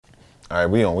All right,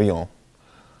 we on.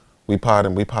 We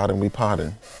podding.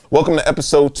 Welcome to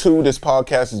episode 2. This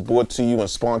podcast is brought to you and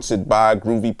sponsored by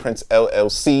Groovy Prince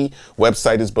LLC.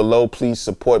 Website is below. Please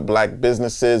support black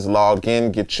businesses. Log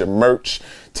in, get your merch.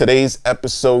 Today's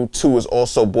episode 2 is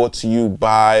also brought to you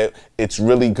by It's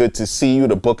Really Good to See You.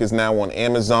 The book is now on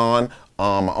Amazon.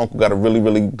 My uncle got a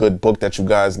really good book that you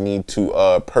guys need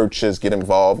to purchase, get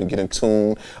involved, and get in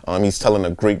tune. He's telling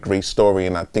a great story,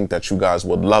 and I think that you guys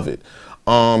would love it.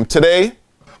 Today,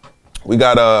 we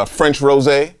got a French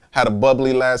rosé. Had a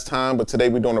bubbly last time, but today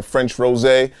we're doing a French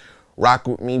rosé. Rock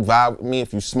with me, vibe with me.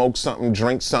 If you smoke something,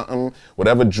 drink something,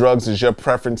 whatever drugs is your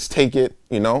preference, take it.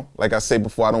 You know, like I said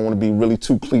before, I don't want to be really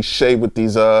too cliche with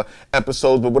these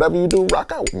episodes, but whatever you do,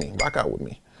 rock out with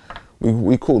me.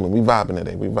 We coolin', we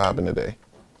vibing today.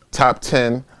 Top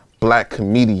 10 black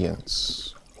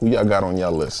comedians. Who y'all got on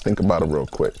y'all list? Think about it real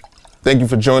quick. Thank you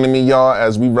for joining me, y'all,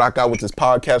 as we rock out with this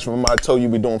podcast. Remember, I told you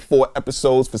we're doing 4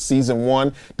 episodes for season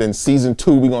 1. Then season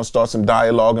 2, we're going to start some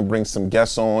dialogue and bring some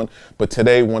guests on. But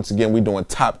today, once again, we're doing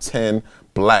top 10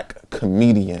 black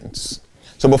comedians.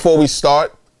 So before we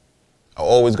start, I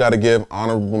always got to give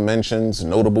honorable mentions,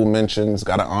 notable mentions.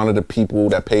 Got to honor the people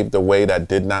that paved the way that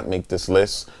did not make this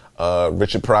list.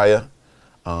 Richard Pryor.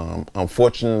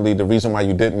 Unfortunately, the reason why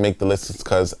you didn't make the list is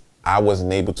because I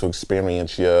wasn't able to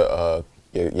experience your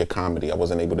comedy. I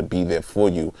wasn't able to be there for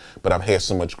you, but I've heard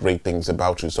so much great things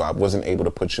about you, so I wasn't able to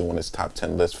put you on this top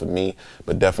 10 list for me,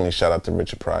 but definitely shout out to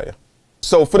Richard Pryor.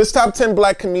 So for this top 10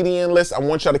 black comedian list, I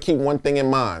want y'all to keep one thing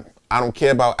in mind. I don't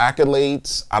care about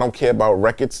accolades. I don't care about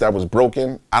records that was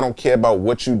broken. I don't care about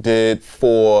what you did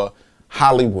for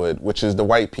Hollywood, which is the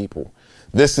white people.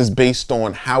 This is based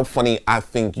on how funny I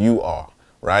think you are.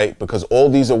 Right? Because all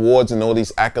these awards and all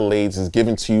these accolades is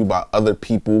given to you by other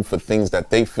people for things that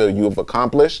they feel you have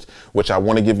accomplished, which I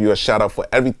want to give you a shout out for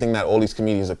everything that all these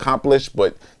comedians accomplished.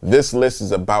 But this list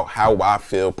is about how I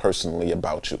feel personally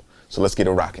about you. So let's get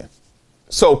it rocking.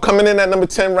 So coming in at number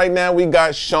 10 right now, we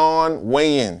got Shawn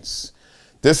Wayans.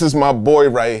 This is my boy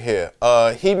right here.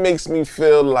 He makes me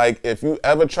feel like if you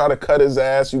ever try to cut his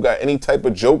ass, you got any type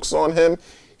of jokes on him,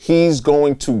 he's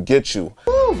going to get you.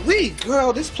 Ooh-wee,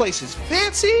 girl, this place is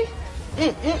fancy.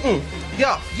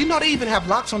 Yo, you know they even have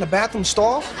locks on the bathroom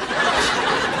stall?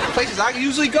 Places I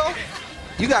usually go,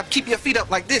 you gotta keep your feet up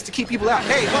like this to keep people out.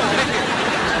 Hey,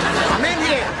 I'm in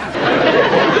here.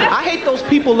 I hate those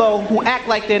people, though, who act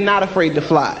like they're not afraid to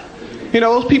fly. You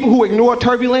know, those people who ignore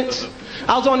turbulence.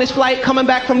 I was on this flight coming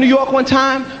back from New York one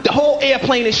time. The whole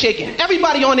airplane is shaking.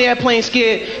 Everybody on the airplane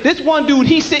scared. This one dude,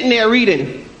 he's sitting there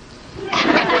reading.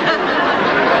 Stuff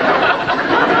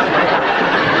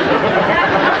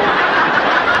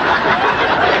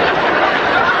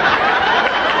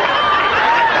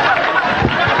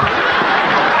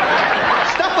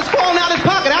was falling out of his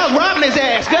pocket. I was robbing his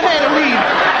ass. Go ahead and read.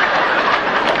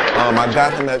 I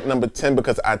got him at number 10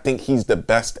 because I think he's the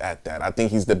best at that. I think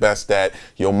he's the best at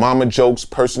your mama jokes,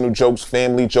 personal jokes,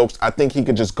 family jokes. I think he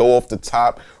could just go off the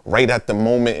top right at the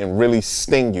moment and really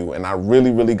sting you. And I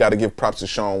really got to give props to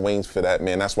Shawn Wayans for that,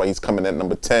 man. That's why he's coming at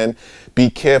number 10. Be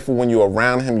careful when you're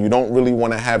around him. You don't really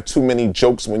want to have too many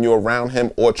jokes when you're around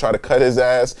him or try to cut his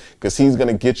ass because he's going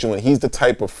to get you. And he's the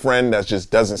type of friend that just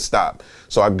doesn't stop.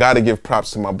 So I got to give props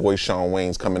to my boy Shawn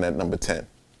Wayans coming at number 10.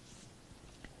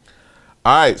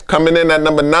 All right, coming in at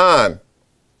number 9.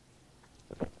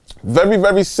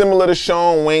 Very similar to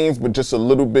Shawn Wayans, but just a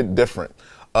little bit different.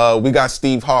 We got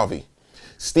Steve Harvey.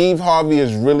 Steve Harvey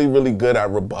is really good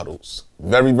at rebuttals.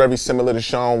 Very similar to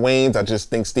Shawn Wayans. I just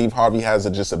think Steve Harvey has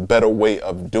just a better way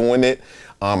of doing it.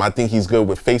 I think he's good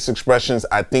with face expressions.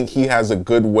 I think he has a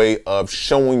good way of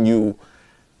showing you,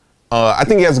 I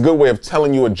think he has a good way of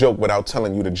telling you a joke without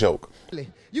telling you the joke.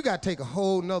 You got to take a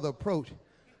whole nother approach.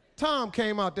 Tom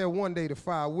came out there one day to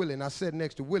fire Willie, and I sat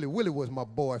next to Willie. Willie was my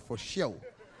boy for sure.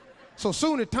 So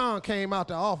soon as Tom came out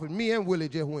the office, me and Willie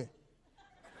just went.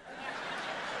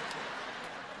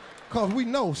 Because we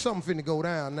know something finna go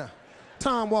down now.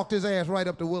 Tom walked his ass right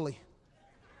up to Willie.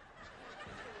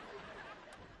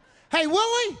 Hey,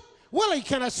 Willie? Willie,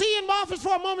 can I see you in my office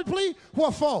for a moment, please?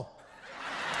 What for?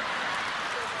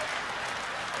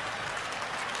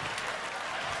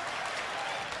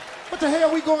 What the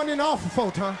hell we going in the office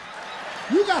for, Tom?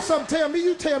 You got something to tell me,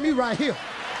 you tell me right here.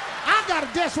 I got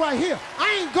a desk right here.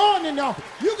 I ain't going in the office.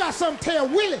 You got something to tell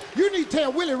Willie. You need to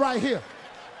tell Willie right here.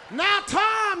 Now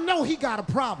Tom know he got a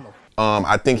problem.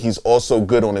 I think he's also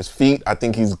good on his feet. I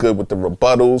think he's good with the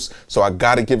rebuttals. So I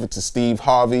got to give it to Steve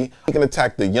Harvey. He can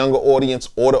attack the younger audience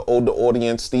or the older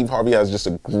audience. Steve Harvey has just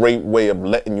a great way of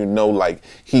letting you know, like,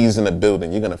 he's in the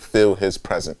building. You're going to feel his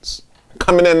presence.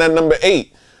 Coming in at number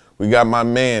 8, We got my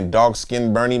man,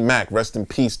 dark-skinned Bernie Mac. Rest in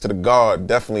peace to the God.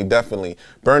 Definitely, definitely.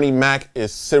 Bernie Mac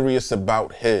is serious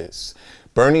about his.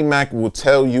 Bernie Mac will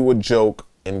tell you a joke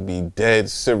and be dead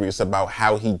serious about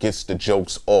how he gets the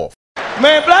jokes off.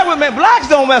 Man, blacks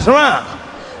don't mess around.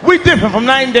 We different from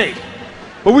night and day.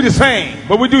 But we the same,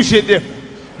 but we do shit different.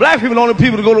 Black people are the only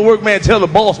people to go to work, man, tell the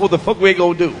boss what the fuck we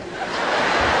gonna do.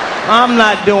 I'm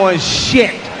not doing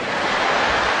shit.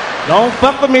 Don't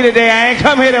fuck with me today, I ain't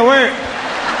come here to work.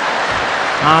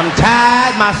 I'm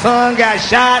tired, my son got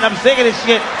shot, I'm sick of this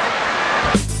shit.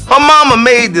 My mama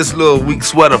made this little weak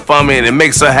sweater for me and it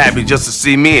makes her happy just to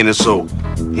see me in it, so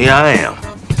here I am.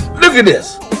 Look at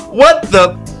this. What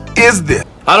the is this?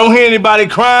 I don't hear anybody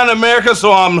crying in America,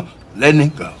 so I'm letting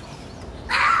it go.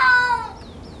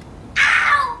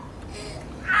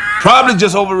 Probably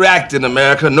just overreacting in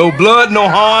America. No blood, no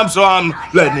harm, so I'm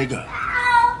letting it go.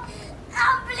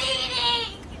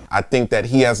 I think that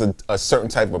he has a certain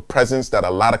type of presence that a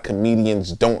lot of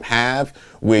comedians don't have,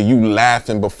 where you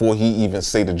laughing before he even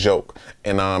say the joke.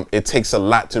 And it takes a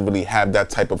lot to really have that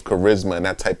type of charisma and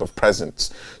that type of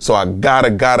presence. So I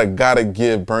gotta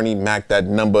give Bernie Mac that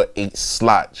number 8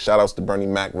 slot. Shout outs to Bernie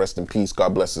Mac, rest in peace,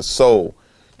 God bless his soul.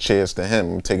 Cheers to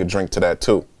him. Take a drink to that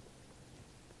too.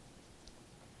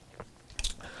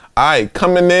 All right,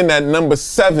 coming in at number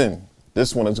 7.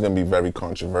 This one is gonna be very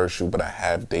controversial, but I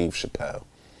have Dave Chappelle.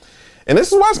 And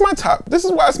this is why it's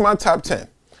my top 10.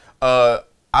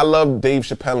 I love Dave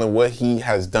Chappelle and what he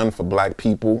has done for black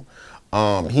people.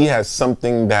 He has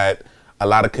something that a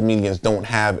lot of comedians don't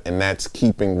have, and that's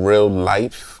keeping real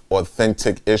life,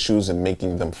 authentic issues and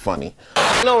making them funny.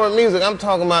 You know, with music, I'm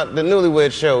talking about the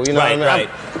Newlywed Show. You know what I mean? Right.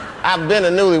 I've been a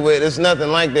newlywed. It's nothing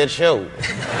like that show.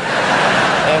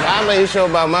 If I made a show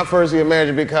about my first year of marriage,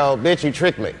 it'd be called Bitch, You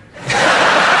Tricked Me.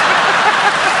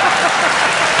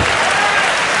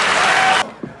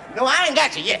 No, I ain't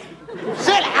got you yet.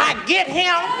 Should I get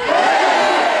him?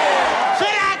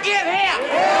 Should I get him?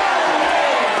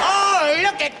 Oh,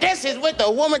 look at this, is with the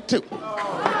woman too.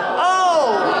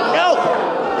 Oh, no.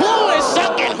 Who is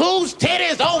sucking whose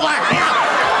titties over here?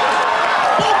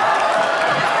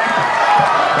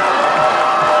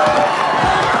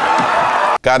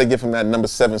 Gotta give him that number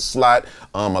 7 slot.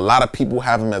 A lot of people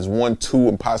have him as 1, 2,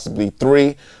 and possibly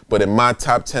 3. But in my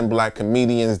top 10 black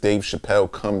comedians, Dave Chappelle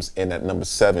comes in at number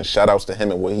 7. Shout outs to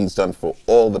him and what he's done for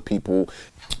all the people.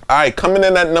 All right, coming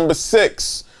in at number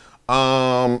 6,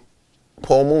 Paul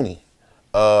Mooney.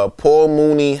 Paul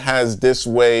Mooney has this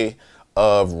way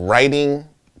of writing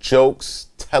jokes,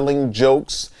 telling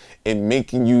jokes, and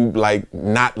making you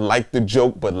not like the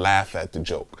joke, but laugh at the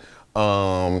joke.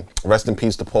 Rest in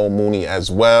peace to Paul Mooney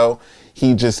as well.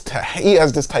 He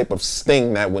has this type of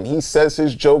sting that when he says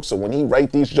his jokes or when he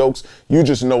writes these jokes, you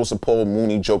just know it's a Paul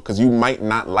Mooney joke because you might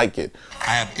not like it.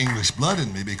 I have English blood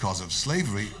in me because of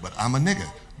slavery, but I'm a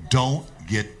nigga. Don't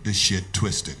get the shit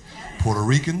twisted. Puerto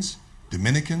Ricans,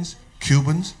 Dominicans,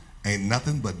 Cubans, ain't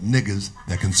nothing but niggas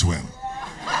that can swim.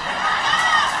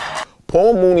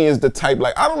 Paul Mooney is the type,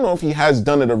 I don't know if he has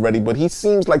done it already, but he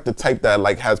seems like the type that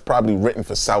has probably written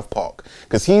for South Park,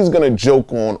 because he's going to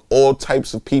joke on all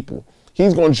types of people.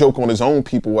 He's going to joke on his own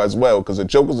people as well, because a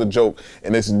joke is a joke,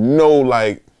 and there's no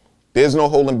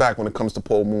holding back when it comes to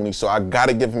Paul Mooney. So I got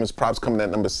to give him his props coming at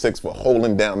number 6 for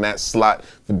holding down that slot,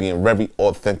 for being very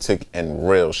authentic and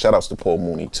real. Shout outs to Paul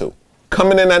Mooney too.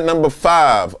 Coming in at number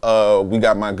 5, we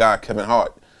got my guy, Kevin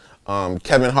Hart.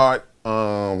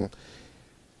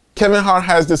 Kevin Hart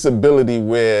has this ability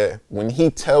where when he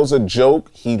tells a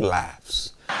joke, he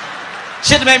laughs.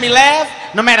 Shit that made me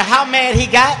laugh, no matter how mad he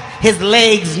got, his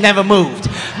legs never moved.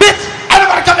 Bitch,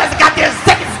 everybody come as a goddamn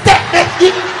second step, bitch.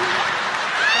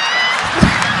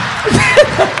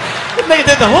 This nigga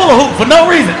did the hula hoop for no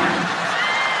reason.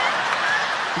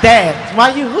 Dad,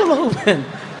 why you hula hooping?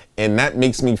 And that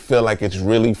makes me feel like it's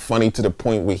really funny to the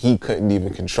point where he couldn't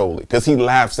even control it, because he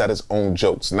laughs at his own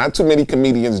jokes. Not too many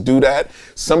comedians do that.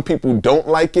 Some people don't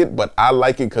like it, but I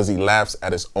like it because he laughs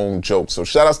at his own jokes. So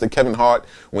shout outs to Kevin Hart.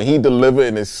 When he delivered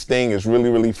and his sting is really,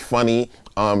 really funny.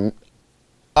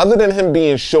 Other than him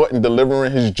being short and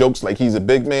delivering his jokes like he's a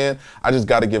big man, I just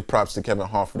got to give props to Kevin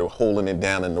Hart for holding it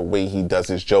down and the way he does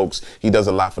his jokes. He does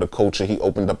a lot for the culture. He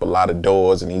opened up a lot of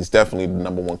doors, and he's definitely the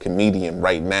 #1 comedian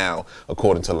right now,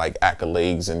 according to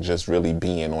accolades and just really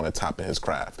being on the top of his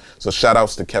craft. So shout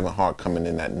outs to Kevin Hart coming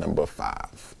in at number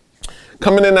 5.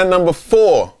 Coming in at number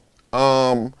 4,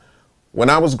 when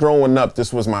I was growing up,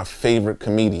 this was my favorite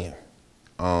comedian.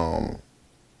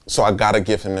 So I gotta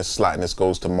give him this slot, and this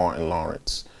goes to Martin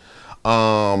Lawrence.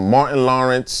 Martin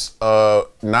Lawrence,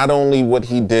 not only what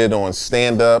he did on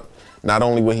stand-up, not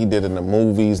only what he did in the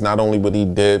movies, not only what he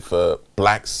did for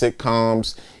black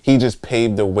sitcoms. He just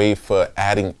paved the way for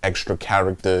adding extra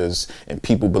characters and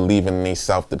people believing in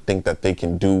themselves to think that they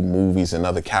can do movies and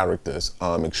other characters.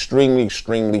 Extremely,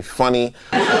 extremely funny.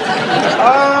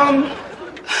 I'm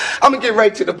gonna get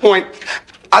right to the point.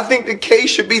 I think the case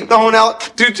should be thrown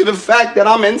out due to the fact that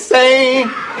I'm insane.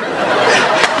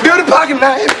 Build a pocket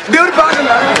knife, build a pocket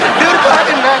knife, build a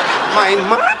pocket knife. My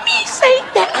mommy say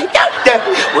that I got that.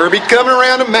 We'll be coming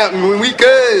around the mountain when we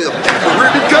come.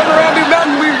 We'll be coming around the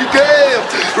mountain when we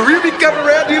come. We'll be coming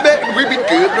around the mountain. We'll be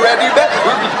good around the mountain.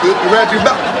 We'll be good around the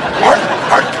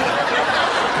mountain.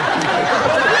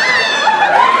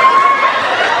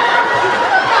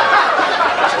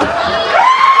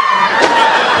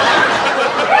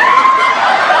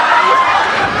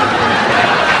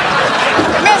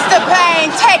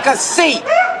 Take a seat.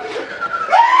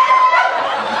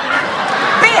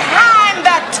 Behind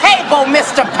the table,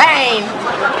 Mr. Payne.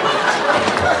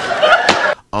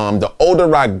 The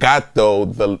older I got, though,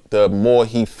 the more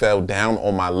he fell down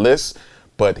on my list.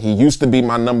 But he used to be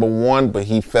my number 1, but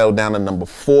he fell down to number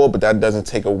 4. But that doesn't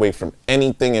take away from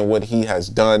anything in what he has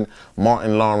done.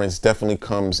 Martin Lawrence definitely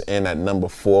comes in at number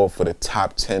 4 for the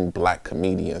top 10 black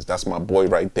comedians. That's my boy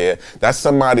right there. That's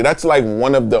somebody, that's like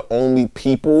one of the only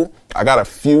people, I got a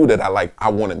few that I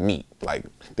want to meet. Like,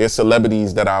 there's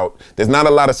celebrities that there's not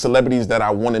a lot of celebrities that I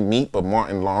want to meet, but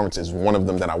Martin Lawrence is one of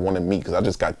them that I want to meet because I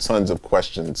just got tons of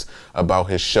questions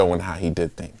about his show and how he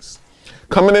did things.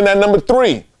 Coming in at number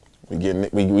 3. We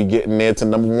getting there to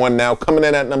number 1 now. Coming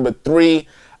in at number 3,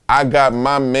 I got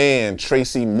my man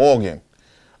Tracy Morgan.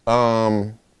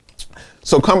 The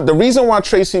reason why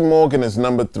Tracy Morgan is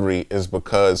number 3 is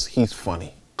because he's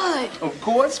funny. Of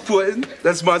course, pudding.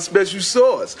 That's my special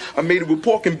sauce. I made it with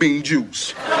pork and bean juice.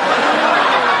 See, for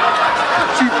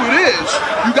this,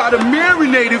 you gotta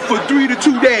marinate it for 3 to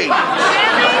 2 days.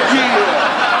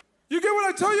 Yeah. You get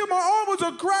what I tell you? My aunt was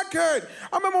a crackhead.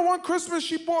 I remember one Christmas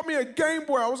she bought me a Game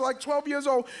Boy. I was like 12 years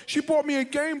old. She bought me a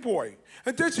Game Boy.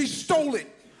 And then she stole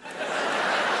it.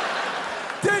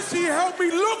 Then she helped me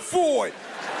look for it.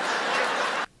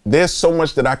 There's so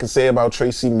much that I can say about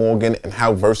Tracy Morgan and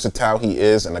how versatile he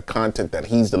is and the content that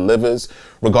he delivers,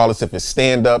 regardless if it's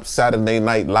stand-up, Saturday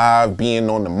Night Live, being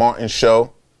on the Martin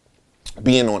Show,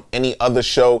 being on any other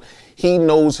show. He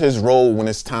knows his role when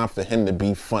it's time for him to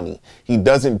be funny. He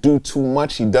doesn't do too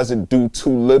much. He doesn't do too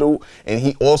little. And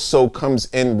he also comes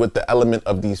in with the element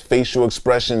of these facial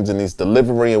expressions and his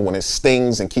delivery and when it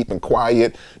stings and keeping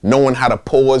quiet, knowing how to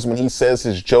pause when he says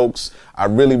his jokes. I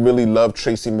really, really love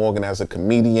Tracy Morgan as a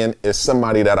comedian. It's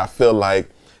somebody that I feel like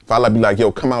if I be like,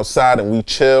 yo, come outside and we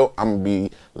chill, I'm gonna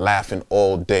be laughing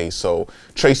all day. So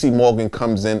Tracy Morgan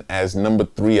comes in as number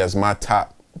 3 as my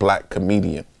top black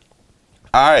comedian.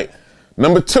 All right.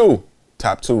 Number 2,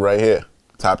 top 2 right here,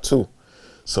 top 2.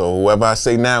 So whoever I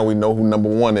say now, we know who number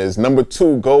 1 is. Number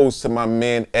 2 goes to my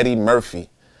man, Eddie Murphy.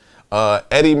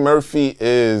 Eddie Murphy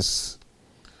is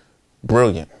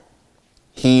brilliant.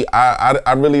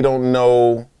 I really don't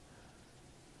know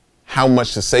how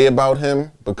much to say about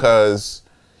him because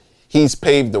he's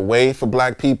paved the way for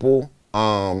black people.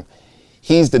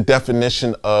 He's the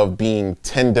definition of being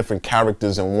 10 different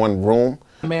characters in one room.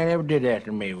 Man ever did that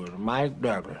to me was Mike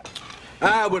Douglas.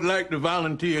 I would like to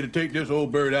volunteer to take this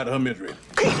old bird out of her misery.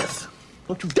 Cletus!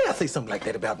 Don't you dare say something like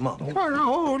that about Mama.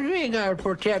 Oh, no, you ain't got to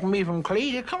protect me from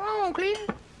Cletus. Come on,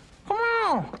 Cletus. Come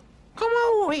on. Come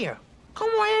over here. Come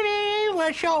on, it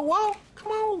ain't a short walk.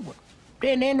 Come over.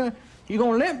 Then you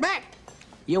gonna limp back.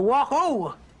 You walk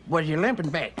over, but you're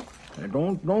limping back.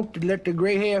 Don't let the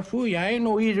gray hair fool you. I ain't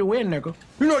no easy win, nigga.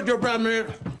 You know what your problem is?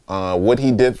 What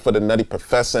he did for the Nutty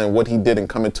Professor and what he did in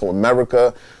Coming to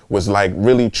America was like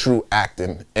really true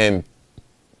acting, and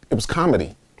it was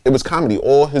comedy. It was comedy.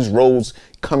 All his roles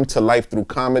come to life through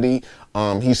comedy.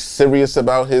 He's serious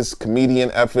about his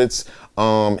comedian efforts.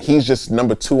 He's just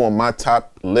number 2 on my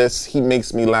top list. He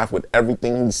makes me laugh with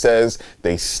everything he says.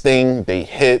 They sting, they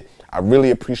hit. I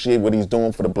really appreciate what he's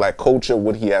doing for the black culture,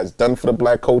 what he has done for the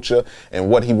black culture, and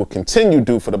what he will continue to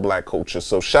do for the black culture.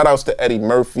 So shout outs to Eddie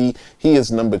Murphy. He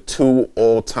is number 2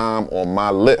 all time on my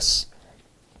list.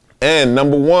 And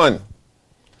number 1,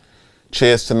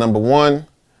 cheers to number 1,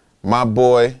 my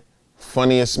boy,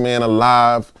 funniest man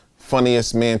alive,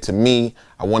 funniest man to me.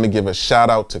 I want to give a shout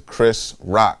out to Chris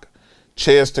Rock.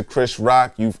 Cheers to Chris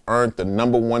Rock. You've earned the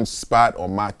number 1 spot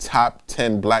on my top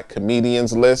 10 black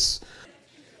comedians list.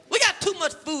 We got too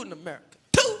much food in America.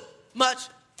 Too much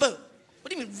food. What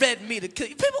do you mean red meat will kill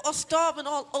you? People are starving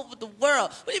all over the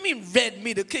world. What do you mean red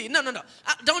meat will kill you? No.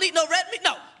 Don't eat no red meat.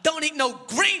 No, don't eat no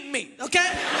green meat,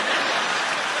 okay?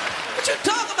 What you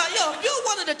talking about? Yo, if you're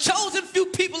one of the chosen few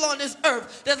people on this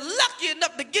earth that's lucky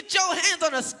enough to get your hands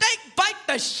on a steak, bite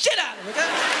the shit out of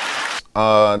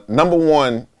it, okay? Number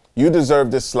one, you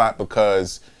deserve this slap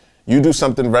because you do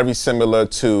something very similar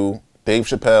to Dave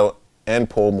Chappelle and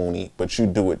Paul Mooney, but you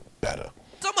do it better.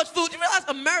 So much food. You realize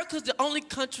America's the only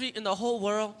country in the whole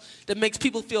world that makes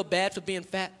people feel bad for being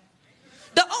fat?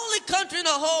 The only country in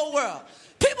the whole world.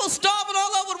 People starving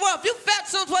all over the world. If you fat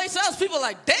someplace else, people are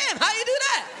like, damn, how you do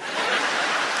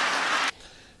that?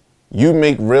 You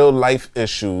make real life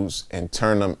issues and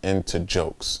turn them into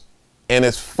jokes. And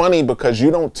it's funny because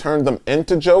you don't turn them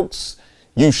into jokes,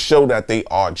 you show that they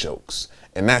are jokes.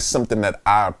 And that's something that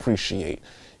I appreciate.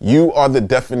 You are the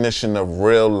definition of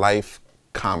real life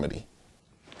comedy.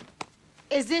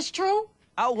 Is this true?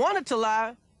 I wanted to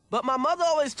lie, but my mother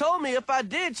always told me if I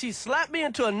did, she'd slap me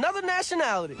into another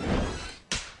nationality.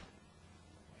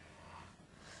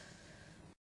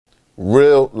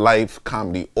 Real life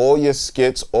comedy. All your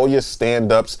skits, all your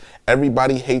stand-ups,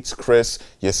 Everybody Hates Chris,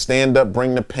 your stand-up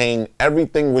Bring the Pain,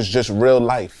 everything was just real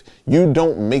life. You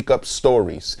don't make up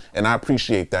stories, and I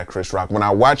appreciate that, Chris Rock. When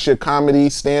I watch your comedy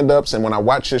stand-ups and when I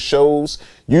watch your shows,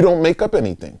 you don't make up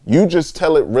anything. You just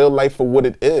tell it real life for what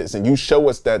it is, and you show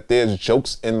us that there's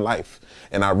jokes in life,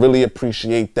 and I really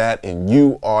appreciate that, and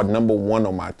you are number one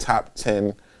on my top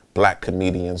 10 black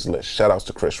comedians list. Shout outs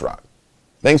to Chris Rock.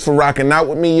 Thanks for rocking out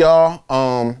with me, y'all.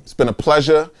 It's been a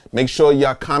pleasure. Make sure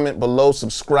y'all comment below,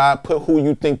 subscribe, put who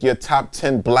you think your top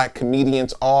 10 black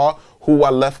comedians are, who I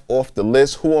left off the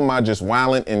list, who am I just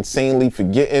wilding, insanely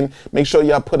forgetting. Make sure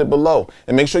y'all put it below.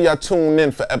 And make sure y'all tune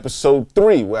in for episode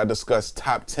 3 where I discuss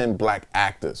top 10 black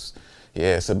actors.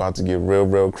 Yeah, it's about to get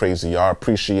real crazy, y'all.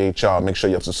 Appreciate y'all. Make sure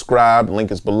y'all subscribe. Link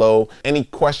is below. Any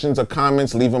questions or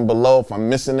comments, leave them below. If I'm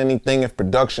missing anything, if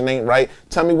production ain't right,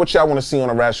 tell me what y'all want to see on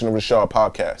a Rational Rashad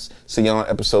podcast. See y'all on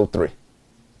episode 3.